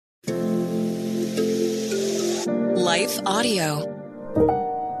Life Audio.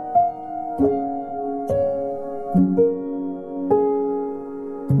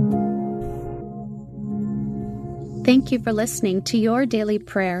 Thank you for listening to Your Daily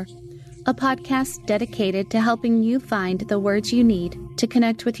Prayer, a podcast dedicated to helping you find the words you need to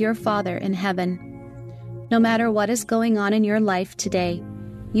connect with your Father in heaven. No matter what is going on in your life today,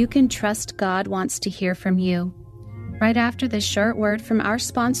 you can trust God wants to hear from you. Right after this short word from our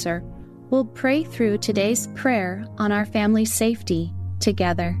sponsor, we'll pray through today's prayer on our family's safety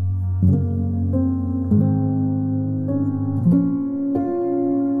together.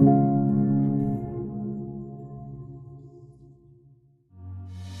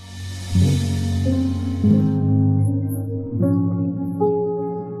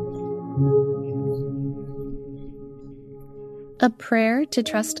 A Prayer to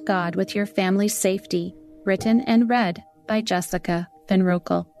Trust God with Your Family's Safety, written and read by Jessica Van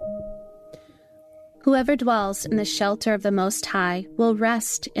Roekel. Whoever dwells in the shelter of the Most High will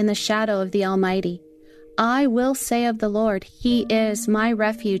rest in the shadow of the Almighty. I will say of the Lord, He is my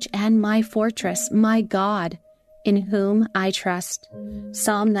refuge and my fortress, my God, in whom I trust.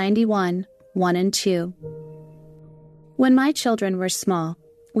 Psalm 91, 1 and 2. When my children were small,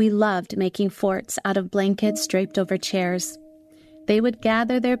 we loved making forts out of blankets draped over chairs. They would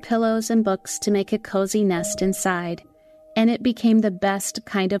gather their pillows and books to make a cozy nest inside, and it became the best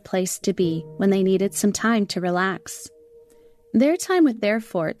kind of place to be when they needed some time to relax. Their time with their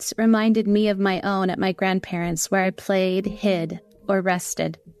forts reminded me of my own at my grandparents', where I played, hid, or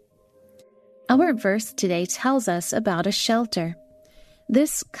rested. Our verse today tells us about a shelter.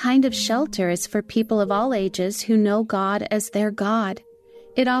 This kind of shelter is for people of all ages who know God as their God.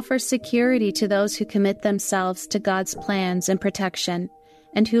 It offers security to those who commit themselves to God's plans and protection,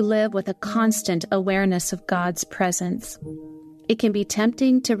 and who live with a constant awareness of God's presence. It can be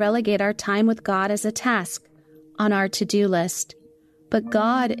tempting to relegate our time with God as a task on our to-do list, but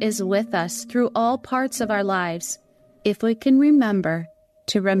God is with us through all parts of our lives if we can remember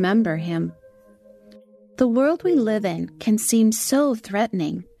to remember Him. The world we live in can seem so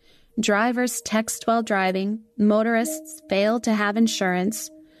threatening. Drivers text while driving, motorists fail to have insurance,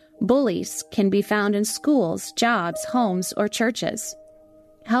 bullies can be found in schools, jobs, homes, or churches.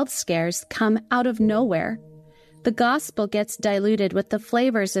 Health scares come out of nowhere. The gospel gets diluted with the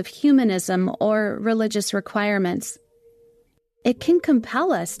flavors of humanism or religious requirements. It can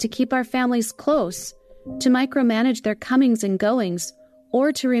compel us to keep our families close, to micromanage their comings and goings,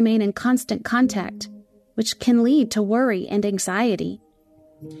 or to remain in constant contact, which can lead to worry and anxiety.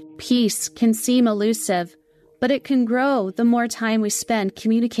 Peace can seem elusive, but it can grow the more time we spend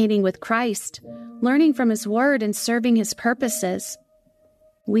communicating with Christ, learning from His Word, and serving His purposes.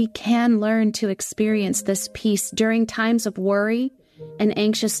 We can learn to experience this peace during times of worry and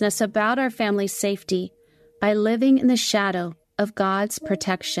anxiousness about our family's safety by living in the shadow of God's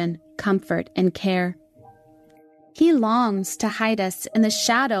protection, comfort, and care. He longs to hide us in the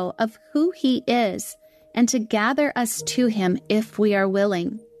shadow of who He is and to gather us to Him if we are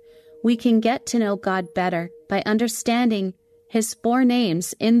willing. We can get to know God better by understanding His 4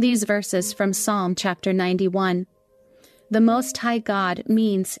 names in these verses from Psalm chapter 91. The Most High God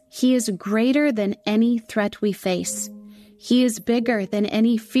means He is greater than any threat we face. He is bigger than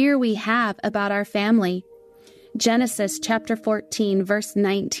any fear we have about our family. Genesis chapter 14, verse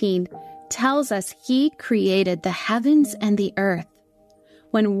 19 tells us He created the heavens and the earth.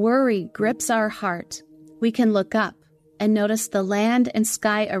 When worry grips our heart, we can look up and notice the land and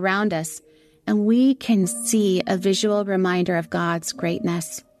sky around us, and we can see a visual reminder of God's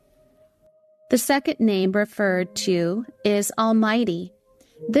greatness. The second name referred to is Almighty.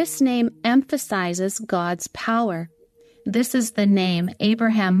 This name emphasizes God's power. This is the name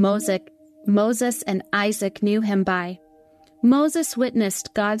Abraham, Moses, and Isaac knew Him by. Moses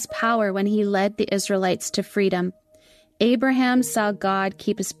witnessed God's power when he led the Israelites to freedom. Abraham saw God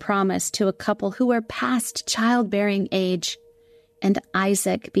keep His promise to a couple who were past childbearing age, and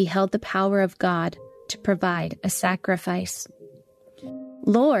Isaac beheld the power of God to provide a sacrifice.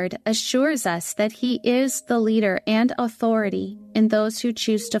 Lord assures us that He is the leader and authority in those who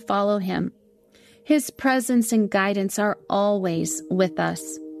choose to follow Him. His presence and guidance are always with us.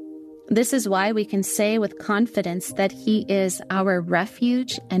 This is why we can say with confidence that He is our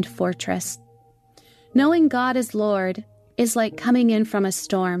refuge and fortress. Knowing God as Lord is like coming in from a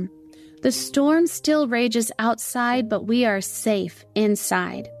storm. The storm still rages outside, but we are safe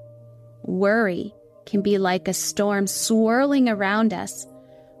inside. Worry can be like a storm swirling around us,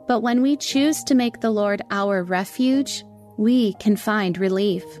 but when we choose to make the Lord our refuge, we can find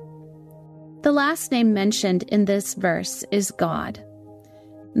relief. The last name mentioned in this verse is God.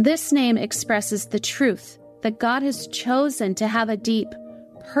 This name expresses the truth that God has chosen to have a deep,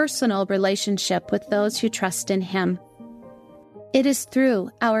 personal relationship with those who trust in Him. It is through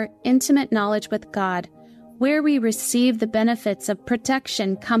our intimate knowledge with God where we receive the benefits of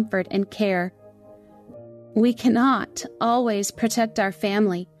protection, comfort, and care. We cannot always protect our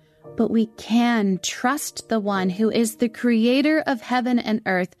family, but we can trust the one who is the creator of heaven and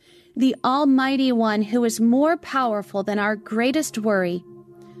earth, the Almighty One who is more powerful than our greatest worry,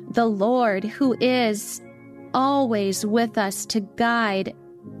 the Lord who is always with us to guide,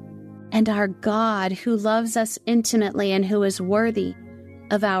 and our God who loves us intimately and who is worthy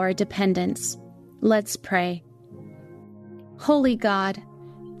of our dependence. Let's pray. Holy God,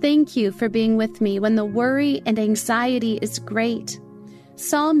 thank you for being with me when the worry and anxiety is great.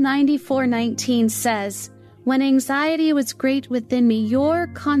 Psalm 94:19 says, "When anxiety was great within me, your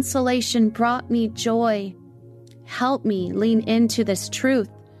consolation brought me joy." Help me lean into this truth.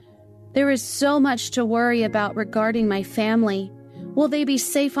 There is so much to worry about regarding my family. Will they be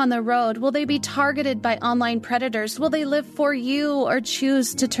safe on the road? Will they be targeted by online predators? Will they live for you or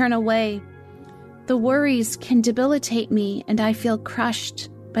choose to turn away? The worries can debilitate me, and I feel crushed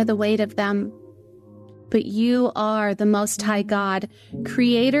by the weight of them. But you are the Most High God,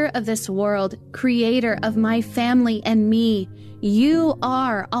 creator of this world, creator of my family and me. You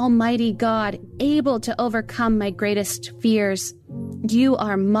are Almighty God, able to overcome my greatest fears. You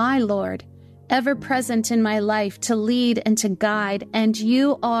are my Lord, ever present in my life to lead and to guide, and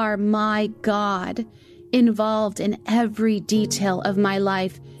you are my God, involved in every detail of my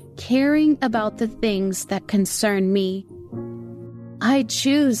life, caring about the things that concern me. I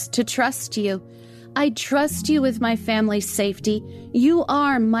choose to trust you. I trust you with my family's safety. You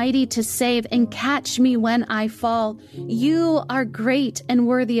are mighty to save and catch me when I fall. You are great and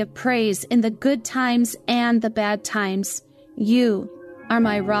worthy of praise in the good times and the bad times. You are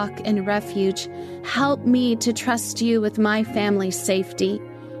my rock and refuge. Help me to trust you with my family's safety.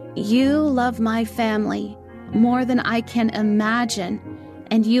 You love my family more than I can imagine,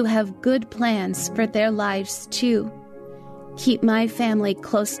 and you have good plans for their lives too. Keep my family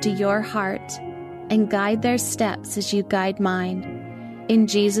close to your heart and guide their steps as you guide mine. In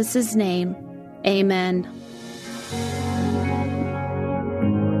Jesus' name, amen.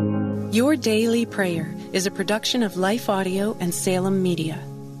 Your Daily Prayer is a production of Life Audio and Salem Media.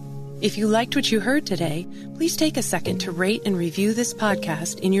 If you liked what you heard today, please take a second to rate and review this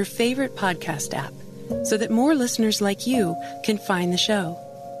podcast in your favorite podcast app so that more listeners like you can find the show.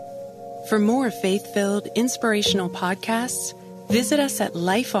 For more faith-filled, inspirational podcasts, visit us at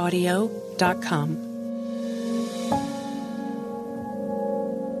lifeaudio.com.